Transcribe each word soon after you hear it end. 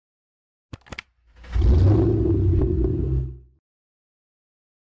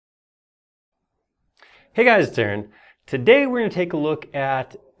Hey guys, it's Aaron. Today we're going to take a look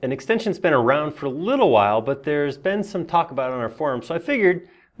at an extension that's been around for a little while, but there's been some talk about it on our forum, so I figured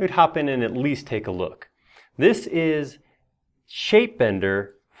we'd hop in and at least take a look. This is Shape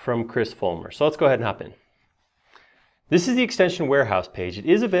Bender from Chris Fullmer. So let's go ahead and hop in. This is the Extension Warehouse page. It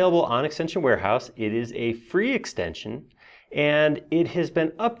is available on Extension Warehouse. It is a free extension, and it has been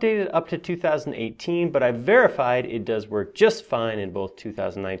updated up to 2018, but I've verified it does work just fine in both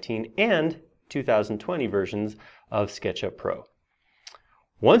 2019 and 2020 versions of SketchUp Pro.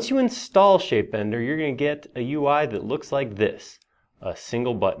 Once you install Shape Bender, you're going to get a UI that looks like this, a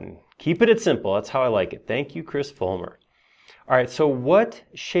single button. Keep it simple, that's how I like it. Thank you, Chris Fullmer. Alright, so what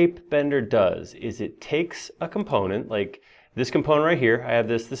Shape Bender does is it takes a component, like this component right here. I have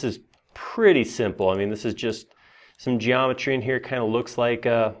this is pretty simple. I mean, this is just some geometry in here, kind of looks like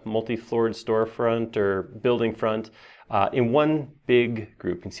a multi-floored storefront or building front in one big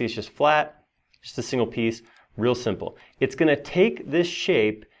group. You can see it's just flat. Just a single piece, real simple. It's going to take this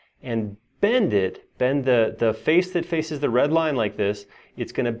shape and bend it, bend the face that faces the red line like this,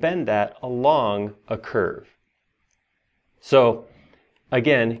 it's going to bend that along a curve. So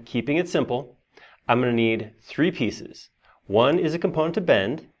again, keeping it simple, I'm going to need three pieces. One is a component to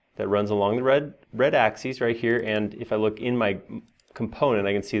bend that runs along the red axis right here, and if I look in my component,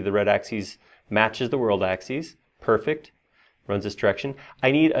 I can see the red axis matches the world axis. Perfect. Runs this direction.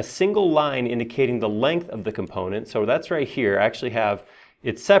 I need a single line indicating the length of the component. So that's right here. I actually have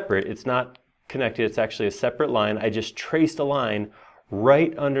it separate. It's not connected. It's actually a separate line. I just traced a line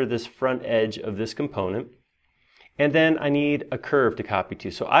right under this front edge of this component. And then I need a curve to copy to.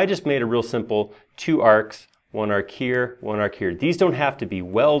 So I just made a real simple two arcs, one arc here, one arc here. These don't have to be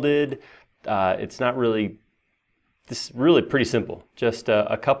welded. It's not really, this is really pretty simple. Just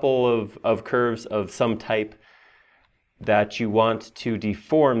a couple of curves of some type that you want to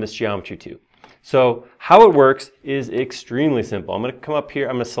deform this geometry to. So how it works is extremely simple. I'm going to come up here,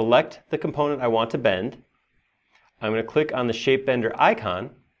 I'm going to select the component I want to bend. I'm going to click on the Shape Bender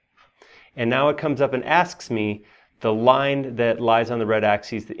icon, and now it comes up and asks me the line that lies on the red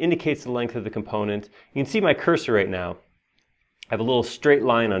axis that indicates the length of the component. You can see my cursor right now. I have a little straight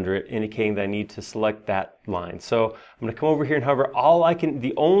line under it indicating that I need to select that line. So I'm going to come over here and hover.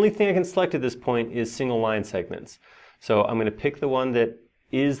 The only thing I can select at this point is single line segments. So I'm going to pick the one that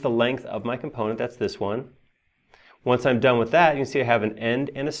is the length of my component. That's this one. Once I'm done with that, you can see I have an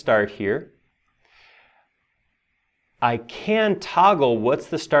end and a start here. I can toggle what's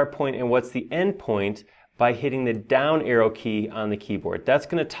the start point and what's the end point by hitting the down arrow key on the keyboard. That's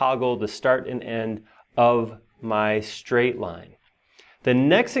going to toggle the start and end of my straight line. The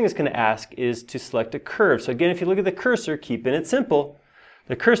next thing it's going to ask is to select a curve. So again, if you look at the cursor, keeping it simple,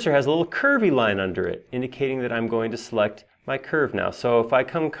 the cursor has a little curvy line under it, indicating that I'm going to select my curve now. So if I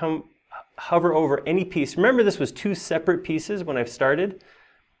hover over any piece, remember this was two separate pieces when I started,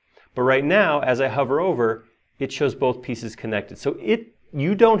 but right now, as I hover over, it shows both pieces connected. So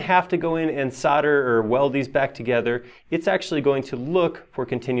you don't have to go in and solder or weld these back together. It's actually going to look for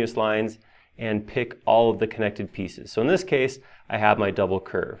continuous lines and pick all of the connected pieces. So in this case, I have my double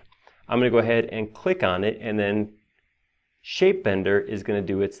curve. I'm going to go ahead and click on it, and then Shape Bender is going to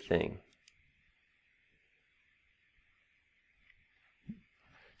do its thing.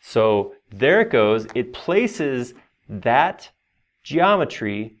 So there it goes. It places that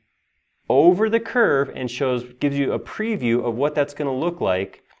geometry over the curve and gives you a preview of what that's going to look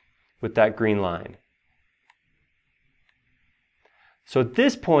like with that green line. So at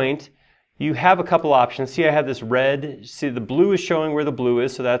this point, you have a couple options. See, I have this red. See, the blue is showing where the blue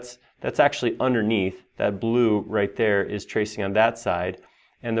is, so that's actually underneath. That blue right there is tracing on that side,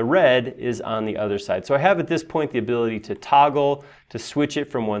 and the red is on the other side. So I have at this point the ability to toggle, to switch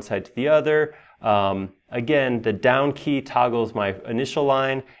it from one side to the other. Again, the down key toggles my initial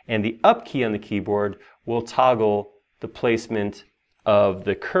line, and the up key on the keyboard will toggle the placement of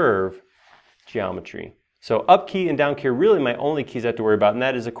the curve geometry. So up key and down key are really my only keys I have to worry about, and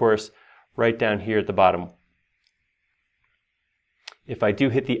that is, of course, right down here at the bottom. If I do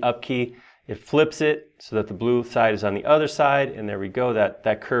hit the up key, it flips it so that the blue side is on the other side, and there we go.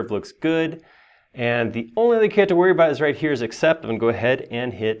 That curve looks good. And the only other key I have to worry about is right here is accept. I'm going to go ahead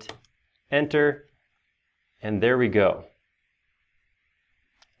and hit enter, and there we go.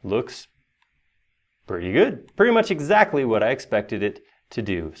 Looks pretty good. Pretty much exactly what I expected it to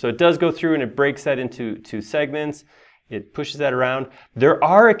do. So it does go through and it breaks that into two segments. It pushes that around. There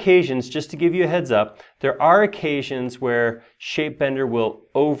are occasions, just to give you a heads up, there are occasions where Shape Bender will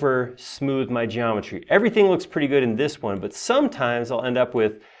over smooth my geometry. Everything looks pretty good in this one, but sometimes I'll end up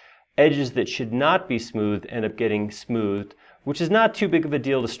with edges that should not be smooth end up getting smoothed which is not too big of a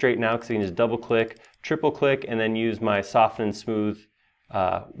deal to straighten out because I can just double click, triple click, and then use my soften and smooth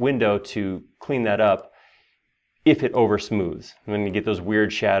window to clean that up if it over smooths. And then you get those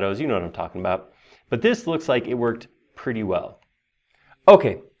weird shadows, you know what I'm talking about. But this looks like it worked pretty well.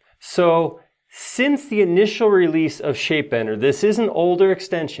 Okay, so since the initial release of ShapeBender, this is an older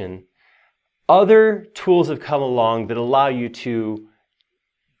extension, other tools have come along that allow you to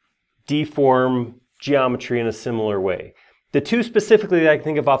deform geometry in a similar way. The two specifically that I can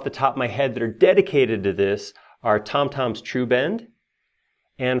think of off the top of my head that are dedicated to this are TomTom's TrueBend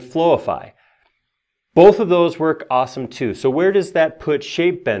and Flowify. Both of those work awesome too. So where does that put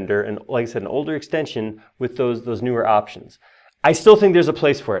ShapeBender, and like I said, an older extension, with those newer options? I still think there's a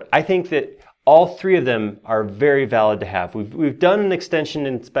place for it. I think that all three of them are very valid to have. We've done an extension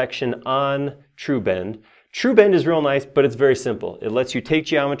inspection on TrueBend. TrueBend is real nice, but it's very simple. It lets you take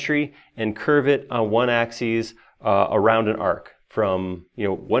geometry and curve it on one axis around an arc from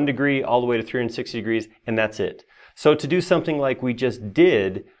 1 degree all the way to 360 degrees, and that's it. So to do something like we just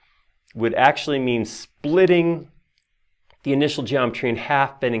did would actually mean splitting the initial geometry in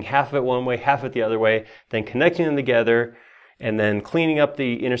half, bending half of it one way, half of it the other way, then connecting them together, and then cleaning up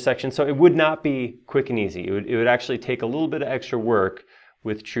the intersection. So it would not be quick and easy. It would actually take a little bit of extra work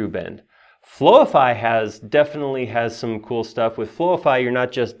with TrueBend. Flowify definitely has some cool stuff. With Flowify, you're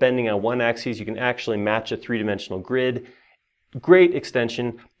not just bending on one axis, you can actually match a three-dimensional grid. Great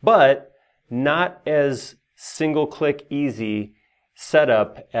extension, but not as single-click easy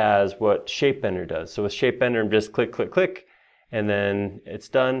setup as what ShapeBender does. So with ShapeBender, I'm just click, click, click, and then it's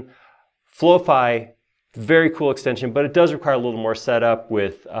done. Flowify, very cool extension, but it does require a little more setup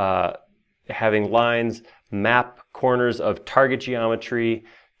with having lines map corners of target geometry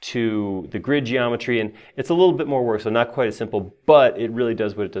to the grid geometry, and it's a little bit more work, so not quite as simple, but it really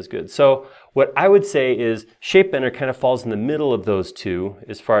does what it does good. So what I would say is ShapeBender kind of falls in the middle of those two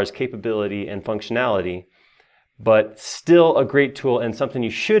as far as capability and functionality, but still a great tool and something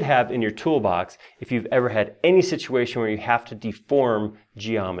you should have in your toolbox if you've ever had any situation where you have to deform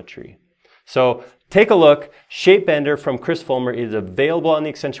geometry. So take a look. ShapeBender from Chris Fullmer is available on the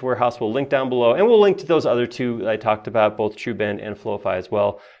Extension Warehouse. We'll link down below, and we'll link to those other two that I talked about, both TrueBend and Flowify as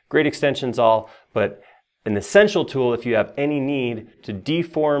well. Great extensions all, but an essential tool if you have any need to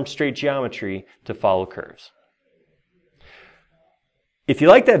deform straight geometry to follow curves. If you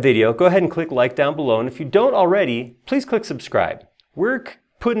like that video, go ahead and click like down below, and if you don't already, please click subscribe. We're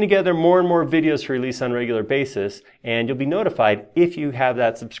putting together more and more videos to release on a regular basis, and you'll be notified if you have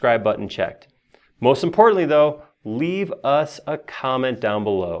that subscribe button checked. Most importantly though, leave us a comment down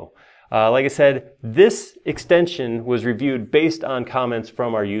below. Like I said, this extension was reviewed based on comments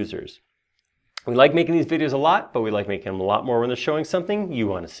from our users. We like making these videos a lot, but we like making them a lot more when they're showing something you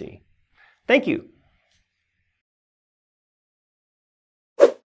want to see. Thank you.